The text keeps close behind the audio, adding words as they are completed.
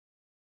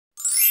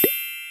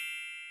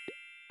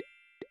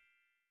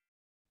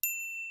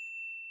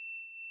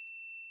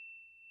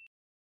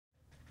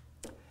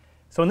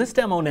So in this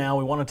demo now,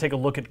 we want to take a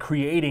look at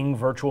creating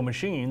virtual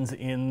machines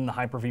in the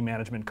Hyper-V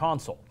Management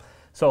Console.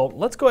 So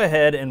let's go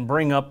ahead and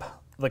bring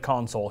up the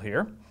console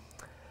here.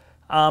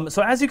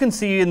 So as you can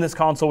see in this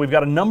console, we've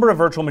got a number of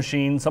virtual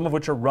machines, some of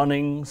which are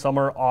running, some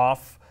are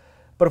off.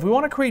 But if we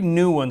want to create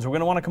new ones, we're going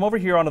to want to come over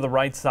here onto the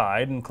right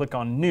side and click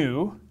on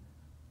New,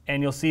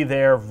 and you'll see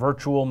there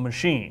Virtual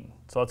Machine.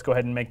 So let's go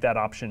ahead and make that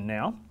option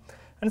now.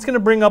 And it's going to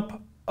bring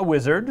up a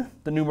wizard,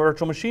 the new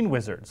Virtual Machine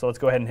wizard. So let's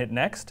go ahead and hit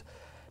Next.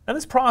 Now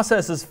this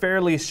process is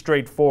fairly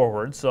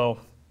straightforward, so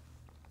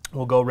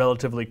we'll go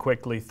relatively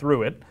quickly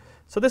through it.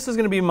 So this is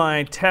going to be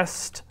my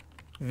test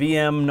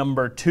VM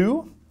number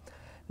 2.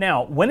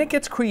 Now, when it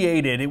gets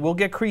created, it will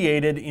get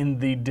created in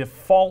the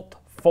default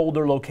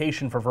folder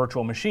location for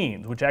virtual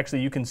machines, which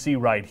actually you can see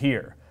right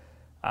here.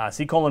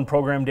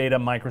 Program data,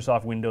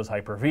 Microsoft Windows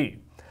Hyper-V.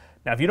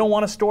 Now, if you don't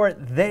want to store it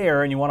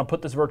there and you want to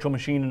put this virtual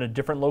machine in a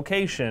different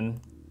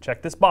location,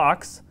 check this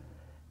box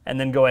and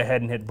then go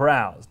ahead and hit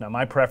Browse. Now,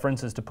 my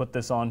preference is to put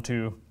this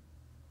onto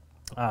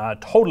a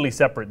totally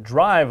separate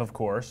drive, of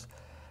course,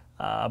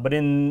 but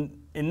in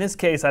this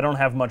case, I don't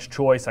have much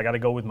choice. I got to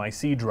go with my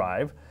C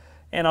drive.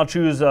 And I'll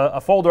choose a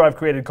folder I've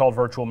created called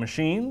Virtual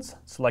Machines,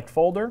 select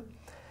Folder.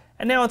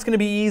 And now it's going to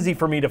be easy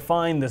for me to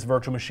find this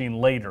virtual machine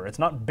later. It's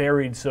not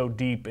buried so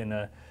deep in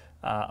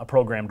a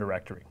program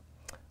directory.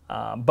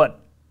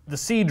 But the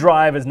C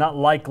drive is not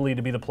likely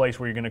to be the place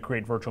where you're going to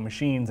create virtual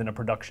machines in a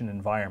production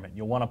environment.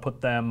 You'll want to put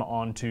them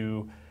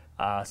onto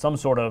some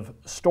sort of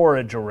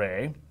storage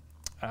array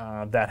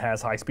that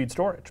has high-speed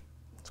storage.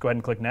 Let's go ahead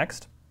and click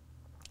Next.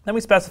 Then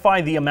we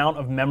specify the amount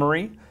of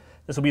memory.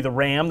 This will be the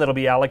RAM that'll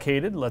be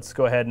allocated. Let's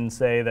go ahead and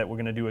say that we're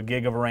going to do a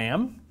gig of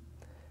RAM.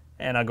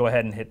 And I'll go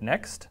ahead and hit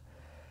Next.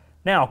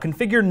 Now,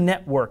 configure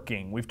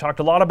networking. We've talked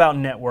a lot about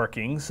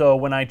networking. So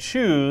when I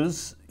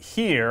choose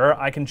here,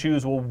 I can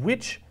choose, well,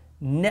 which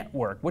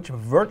network, which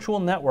virtual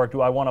network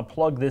do I want to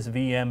plug this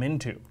VM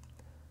into?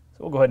 So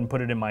we'll go ahead and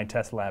put it in my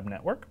test lab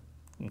network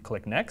and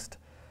click Next.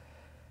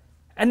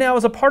 And now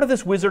as a part of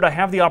this wizard, I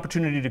have the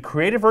opportunity to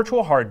create a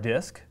virtual hard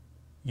disk,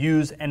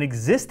 use an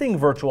existing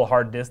virtual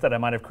hard disk that I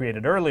might have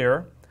created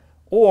earlier,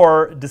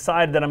 or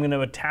decide that I'm going to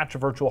attach a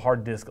virtual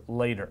hard disk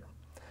later.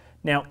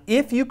 Now,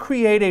 if you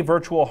create a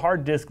virtual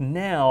hard disk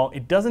now,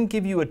 it doesn't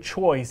give you a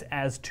choice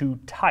as to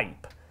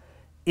type.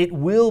 It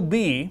will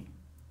be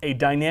a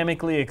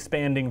dynamically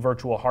expanding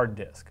virtual hard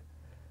disk.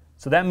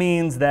 So that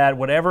means that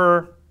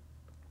whatever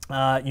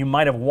you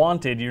might have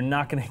wanted, you're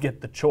not going to get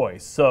the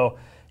choice. So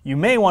you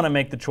may want to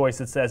make the choice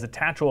that says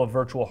attach a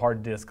virtual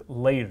hard disk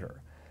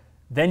later.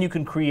 Then you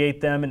can create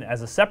them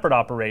as a separate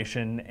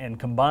operation and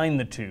combine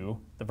the two,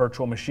 the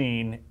virtual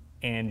machine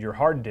and your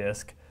hard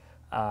disk,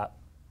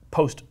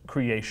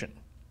 post-creation.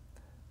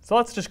 So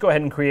let's just go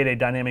ahead and create a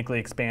dynamically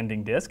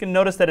expanding disk. And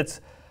notice that it's,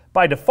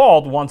 by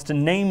default, wants to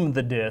name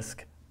the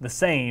disk the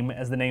same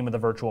as the name of the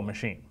virtual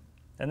machine.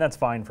 And that's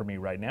fine for me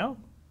right now.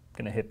 I'm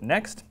going to hit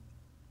Next.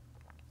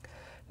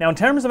 Now, in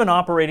terms of an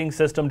operating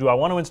system, do I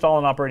want to install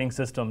an operating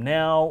system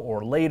now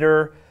or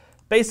later?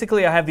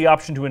 Basically, I have the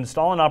option to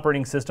install an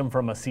operating system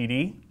from a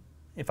CD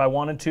if I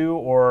wanted to,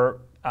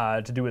 or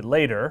to do it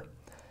later.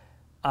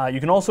 You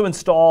can also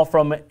install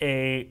from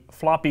a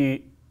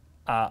floppy,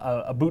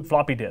 a boot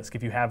floppy disk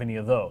if you have any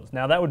of those.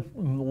 Now, that would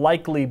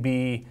likely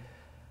be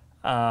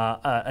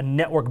a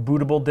network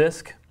bootable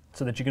disk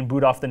so that you can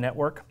boot off the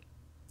network,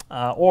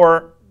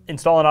 or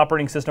install an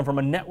operating system from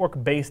a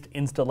network-based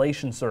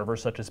installation server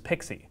such as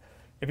Pixie.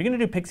 If you're going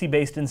to do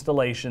Pixie-based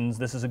installations,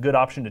 this is a good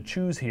option to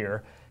choose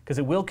here because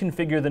it will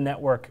configure the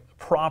network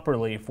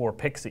properly for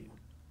Pixie.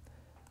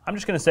 I'm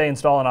just going to say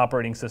install an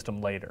operating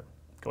system later.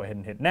 Go ahead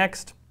and hit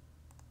Next,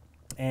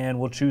 and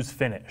we'll choose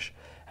Finish.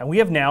 And we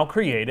have now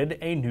created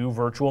a new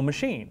virtual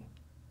machine.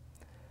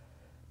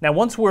 Now,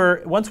 once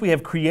we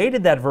have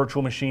created that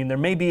virtual machine, there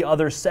may be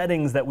other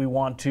settings that we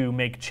want to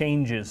make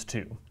changes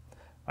to. All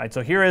right,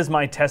 so here is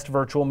my test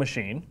virtual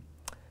machine,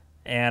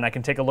 and I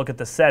can take a look at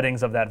the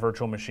settings of that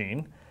virtual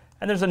machine.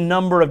 And there's a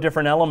number of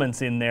different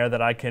elements in there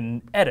that I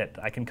can edit.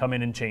 I can come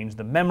in and change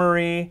the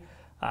memory.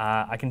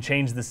 I can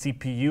change the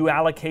CPU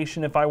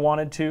allocation if I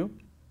wanted to.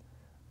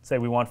 Say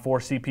we want 4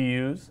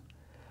 CPUs.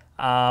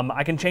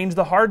 I can change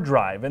the hard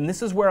drive, and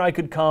this is where I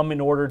could come in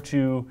order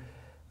to,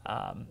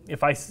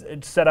 if I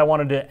said I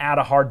wanted to add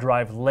a hard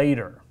drive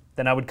later,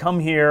 then I would come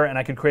here and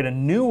I could create a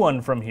new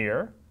one from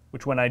here,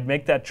 which when I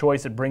make that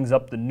choice, it brings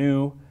up the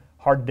new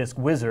hard disk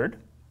wizard.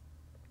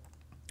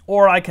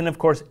 Or I can, of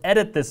course,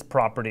 edit this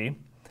property,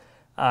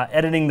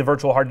 editing the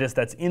virtual hard disk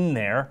that's in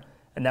there,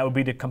 and that would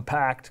be to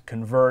compact,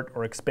 convert,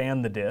 or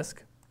expand the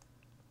disk.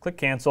 Click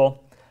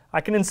Cancel. I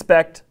can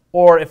inspect,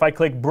 or if I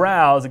click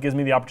Browse, it gives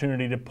me the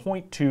opportunity to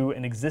point to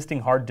an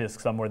existing hard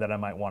disk somewhere that I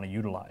might want to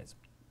utilize.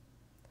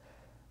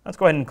 Let's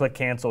go ahead and click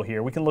Cancel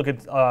here. We can look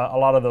at a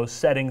lot of those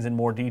settings in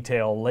more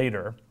detail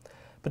later.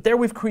 But there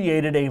we've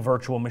created a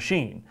virtual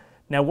machine.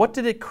 Now, what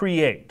did it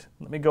create?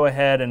 Let me go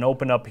ahead and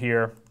open up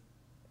here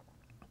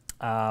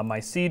my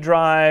C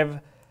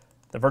drive,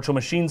 the virtual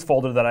machines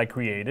folder that I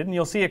created, and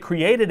you'll see it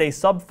created a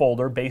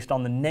subfolder based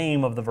on the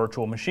name of the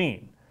virtual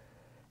machine.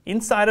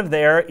 Inside of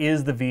there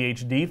is the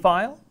VHD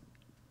file,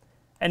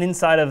 and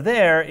inside of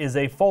there is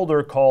a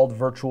folder called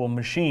Virtual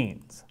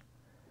Machines.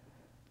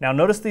 Now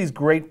notice these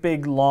great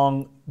big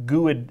long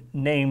GUID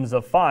names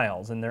of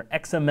files, and they're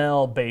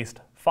XML-based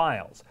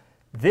files.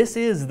 This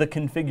is the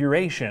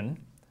configuration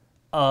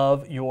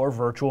of your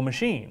virtual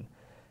machine.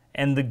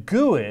 And the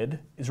GUID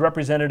is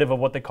representative of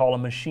what they call a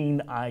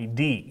machine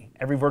ID.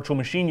 Every virtual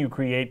machine you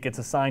create gets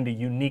assigned a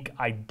unique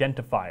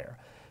identifier,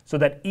 so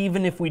that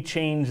even if we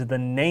change the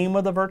name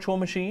of the virtual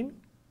machine,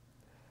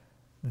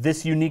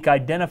 this unique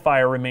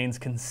identifier remains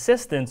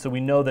consistent, so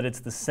we know that it's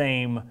the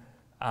same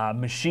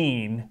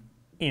machine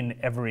in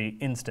every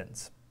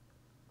instance.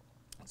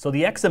 So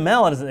the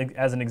XML,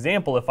 as an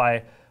example, if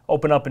I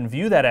open up and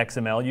view that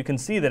XML, you can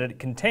see that it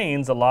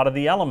contains a lot of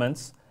the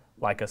elements,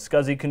 like a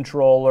SCSI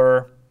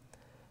controller.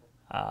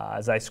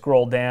 As I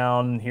scroll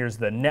down, here's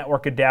the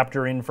network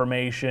adapter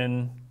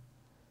information.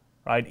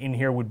 Right? In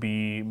here would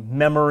be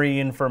memory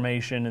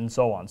information and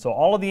so on. So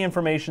all of the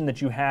information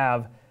that you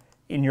have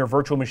in your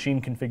virtual machine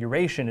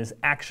configuration is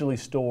actually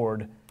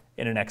stored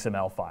in an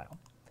XML file.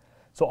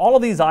 So all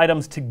of these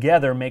items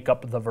together make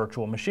up the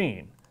virtual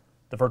machine,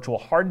 the virtual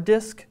hard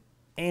disk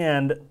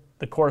and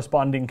the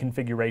corresponding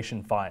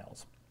configuration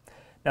files.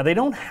 Now they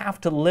don't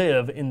have to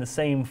live in the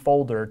same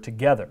folder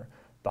together.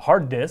 The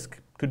hard disk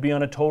could be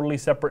on a totally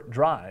separate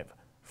drive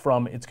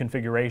from its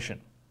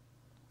configuration.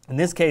 In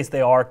this case,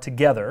 they are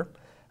together,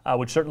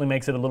 which certainly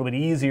makes it a little bit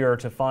easier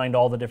to find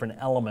all the different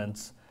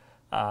elements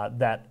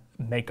that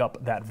make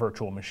up that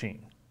virtual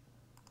machine.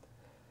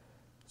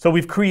 So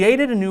we've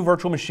created a new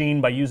virtual machine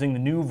by using the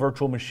new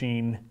virtual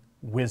machine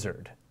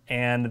wizard.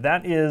 And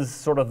that is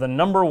sort of the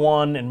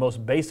 #1 and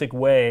most basic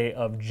way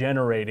of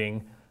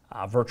generating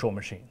virtual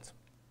machines.